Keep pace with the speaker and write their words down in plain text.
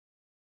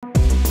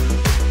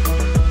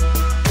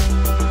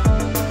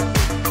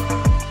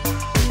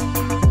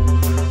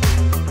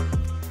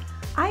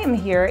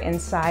here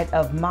inside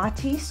of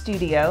Mati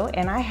Studio,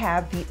 and I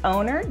have the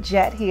owner,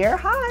 Jett, here.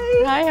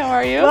 Hi. Hi, how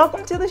are you?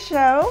 Welcome to the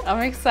show.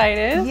 I'm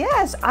excited.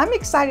 Yes, I'm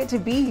excited to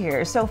be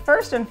here. So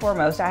first and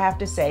foremost, I have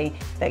to say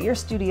that your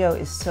studio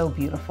is so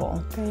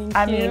beautiful. Thank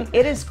I you. mean,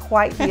 it is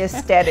quite the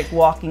aesthetic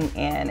walking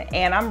in,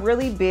 and I'm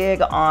really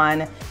big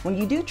on when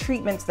you do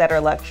treatments that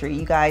are luxury.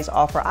 You guys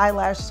offer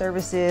eyelash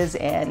services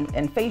and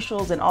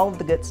facials and all of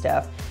the good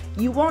stuff.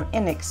 You want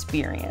an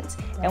experience.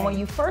 Right. And when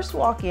you first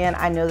walk in,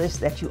 I noticed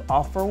that you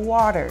offer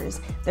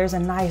waters. There's a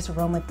nice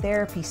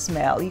aromatherapy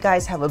smell. You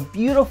guys have a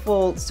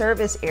beautiful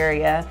service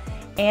area,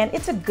 and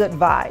it's a good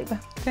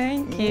vibe.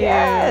 Thank you.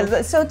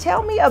 Yes. So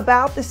tell me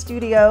about the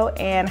studio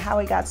and how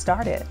it got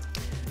started.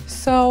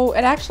 So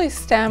it actually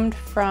stemmed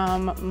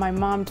from my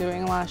mom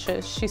doing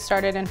lashes. She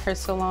started in her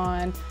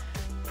salon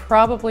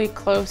probably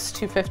close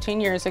to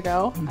 15 years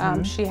ago.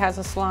 She has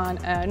a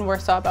salon in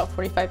Warsaw, about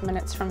 45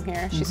 minutes from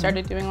here. She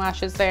started doing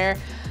lashes there.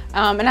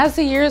 And as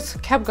the years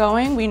kept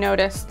going, we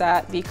noticed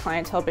that the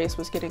clientele base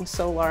was getting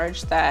so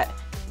large that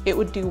it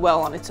would do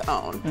well on its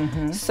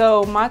own.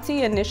 So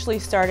Mati initially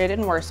started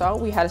in Warsaw.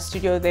 We had a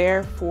studio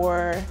there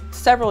for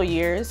several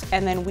years,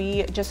 and then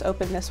we just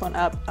opened this one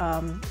up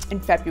in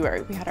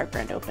February. We had our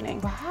grand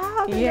opening.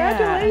 Wow,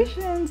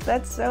 congratulations. Yeah.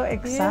 That's so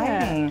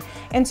exciting. Yeah.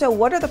 And so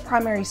what are the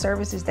primary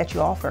services that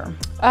you offer?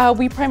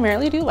 We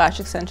primarily do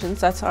lash extensions.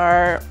 That's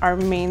our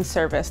main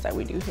service that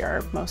we do here,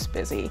 our most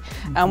busy.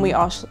 We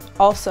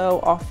also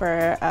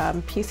offer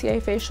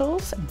PCA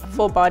facials,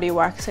 full body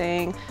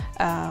waxing,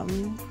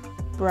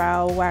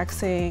 brow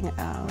waxing,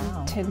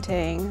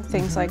 tinting,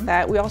 things like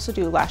that. We also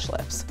do lash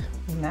lifts.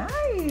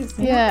 Nice.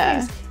 Yeah.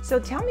 Nice. So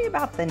tell me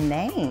about the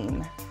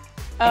name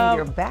and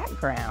your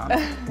background.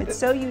 It's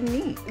so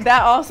unique.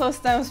 That also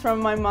stems from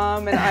my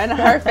mom and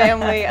our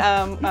family.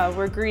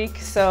 We're Greek,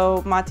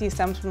 so Mati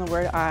stems from the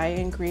word eye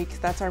in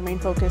Greek. That's our main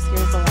focus here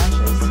is the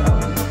lashes. So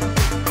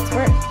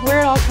that's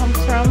where it all comes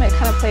from. It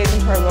kind of plays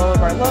into our role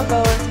of our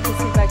logo. As you can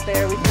see back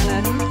there, we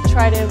kind of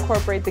try to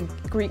incorporate the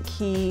Greek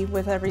key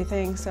with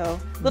everything. So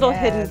little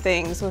hidden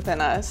things within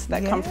us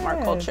that come from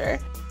our culture.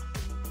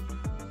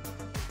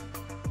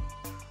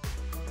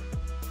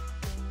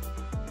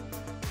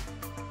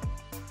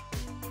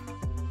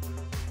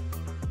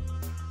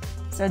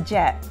 So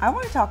Jett, I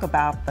want to talk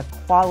about the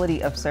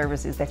quality of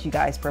services that you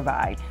guys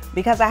provide,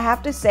 because I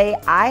have to say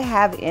I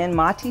have in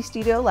Mati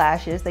Studio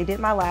lashes. They did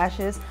my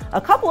lashes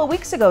a couple of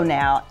weeks ago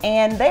now,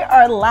 and they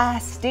are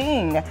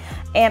lasting.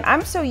 And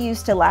I'm so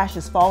used to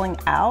lashes falling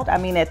out. I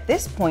mean, at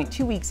this point,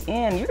 2 weeks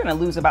in, you're gonna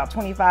lose about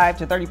 25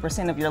 to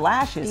 30% of your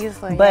lashes.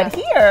 Easily, but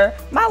here,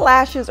 my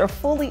lashes are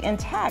fully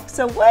intact.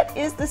 So what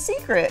is the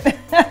secret?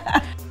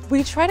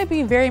 We try to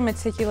be very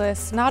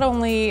meticulous, not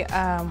only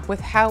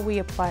with how we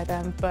apply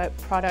them, but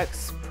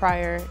products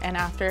prior and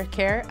after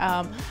care.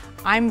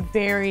 I'm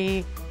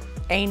very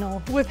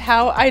anal with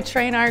how I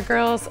train our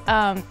girls.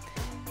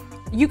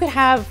 You could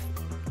have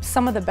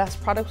some of the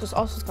best products, which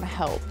also is gonna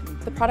help.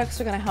 The products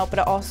are gonna help, but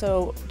it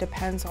also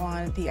depends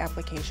on the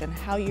application,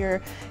 how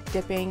you're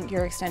dipping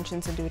your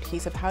extensions into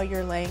adhesive, how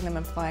you're laying them,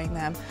 applying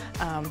them,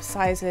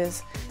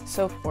 sizes,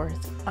 so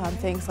forth,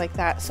 things like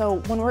that. So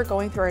when we're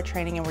going through our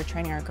training and we're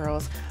training our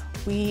girls,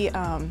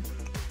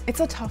 it's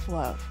a tough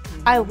love.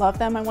 I love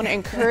them, I wanna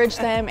encourage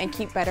them and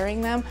keep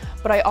bettering them,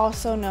 but I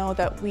also know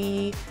that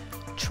we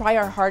try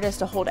our hardest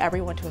to hold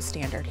everyone to a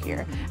standard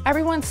here.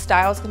 Everyone's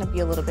style is going to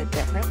be a little bit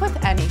different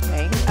with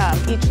anything.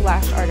 Each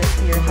lash artist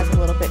here has a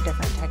little bit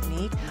different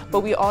technique, but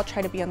we all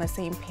try to be on the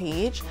same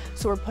page,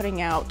 so we're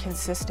putting out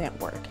consistent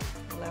work.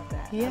 I love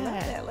that. Yeah. I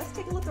love that. Let's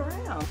take a look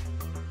around.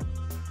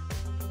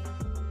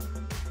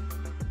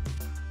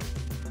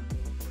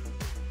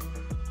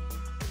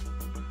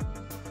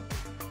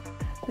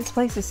 This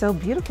place is so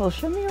beautiful.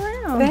 Show me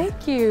around.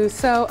 Thank you.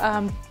 So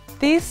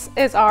this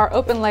is our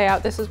open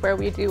layout. This is where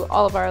we do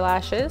all of our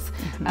lashes.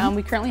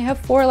 We currently have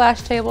 4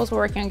 lash tables. We're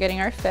working on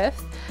getting our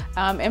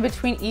 5th. In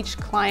between each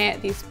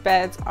client, these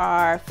beds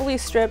are fully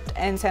stripped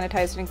and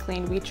sanitized and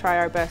cleaned. We try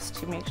our best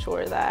to make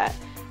sure that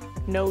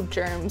no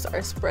germs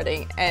are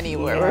spreading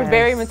anywhere. We're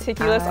very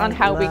meticulous on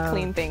how we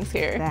clean things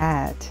here.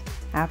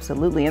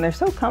 Absolutely, and they're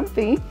so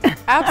comfy.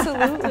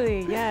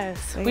 Absolutely,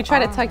 yes. We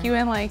try to tuck you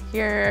in like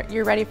you're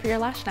ready for your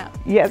lash nap.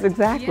 Yes,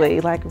 exactly.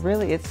 Yeah. Like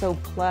really, it's so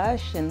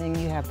plush, and then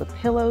you have the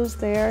pillows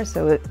there,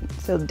 so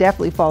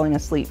definitely falling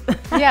asleep.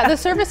 Yeah, the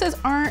services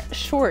aren't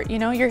short. You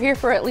know, you're here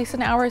for at least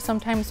an hour,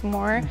 sometimes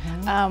more,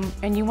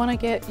 and you want to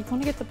get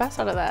the best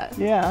out of that.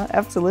 Yeah,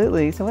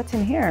 absolutely. So what's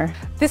in here?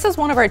 This is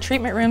one of our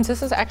treatment rooms.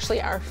 This is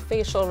actually our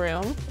facial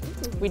room.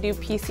 We do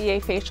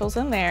PCA facials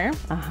in there.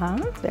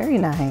 Very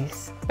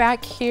nice.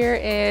 Back here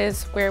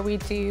is where we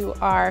do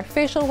our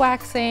facial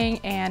waxing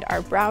and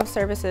our brow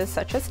services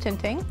such as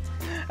tinting.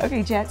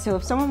 Okay, Jett, so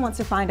if someone wants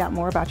to find out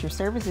more about your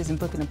services and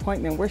book an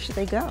appointment, where should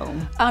they go?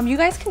 You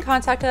guys can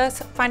contact us,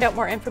 find out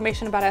more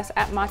information about us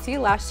at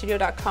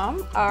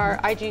matilashstudio.com. Our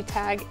IG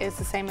tag is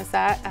the same as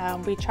that.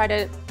 We try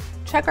to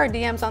check our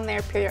DMs on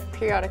there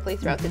periodically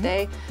throughout the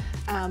day.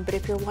 But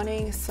if you're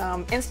wanting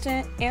some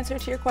instant answer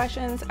to your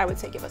questions, I would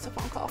say give us a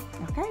phone call.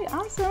 Okay,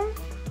 awesome.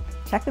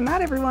 Check them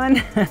out,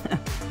 everyone.